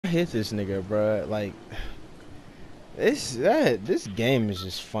hit this nigga, bro. Like, this game is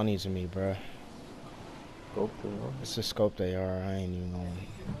just funny to me, bro. Scope they are. It's a scope they are. I ain't even going.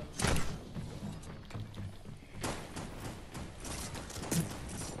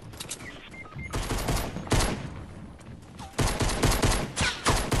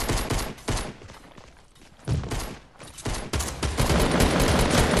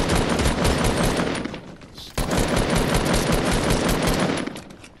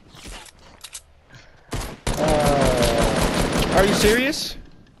 Are you serious?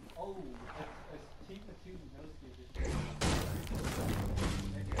 Oh, a team of two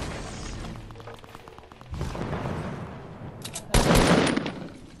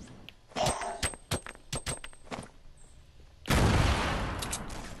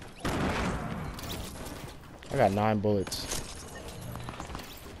no I got 9 bullets.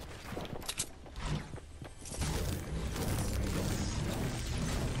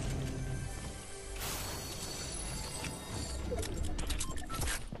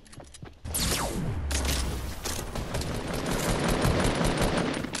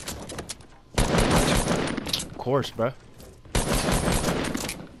 Of course, bro.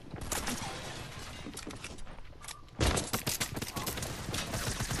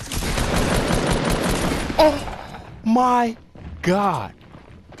 Oh my God.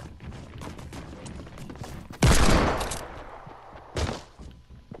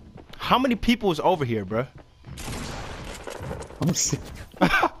 How many people is over here, bro? I'm sick.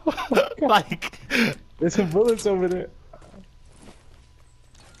 Like, There's some bullets over there.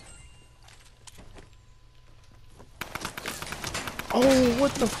 oh,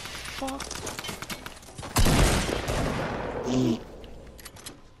 what the fuck?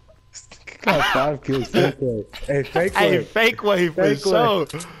 Got 5 kills. Fake way. Hey, fake way. Hey, fake wave for Fake sure.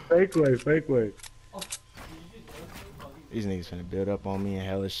 Fake way. Fake way. These niggas finna build up on me and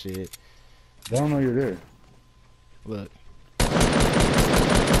hella shit. They don't know you're there. Look.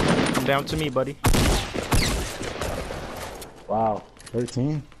 Come down to me, buddy. Wow.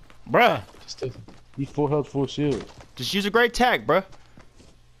 13? Bruh. He full health, full shield. Just use a great tag, bruh.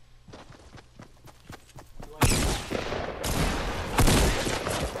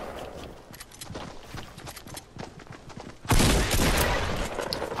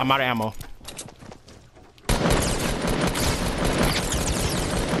 I'm out of ammo.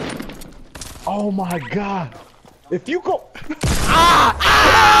 Oh my God. If you go...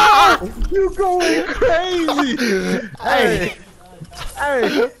 Ah! You going crazy. Hey!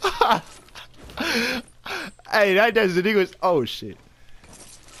 Hey. Hey, that does the niggas. Oh shit.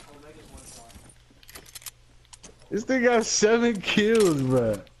 This thing got 7 kills,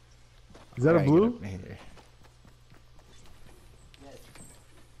 bro. Is that a blue?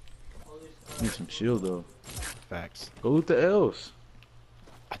 Need some shield though. Facts. Go loot the L's.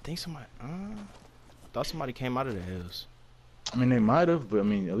 I think somebody. Thought somebody came out of the hills. I mean, they might have, but I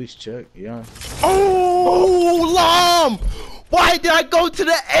mean, at least check. Yeah. Oh, Lom! Why did I go to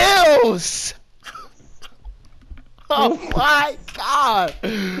the L's? Oh my God!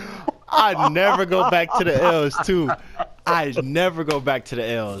 I never go back to the L's too. I never go back to the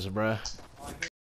L's, bruh.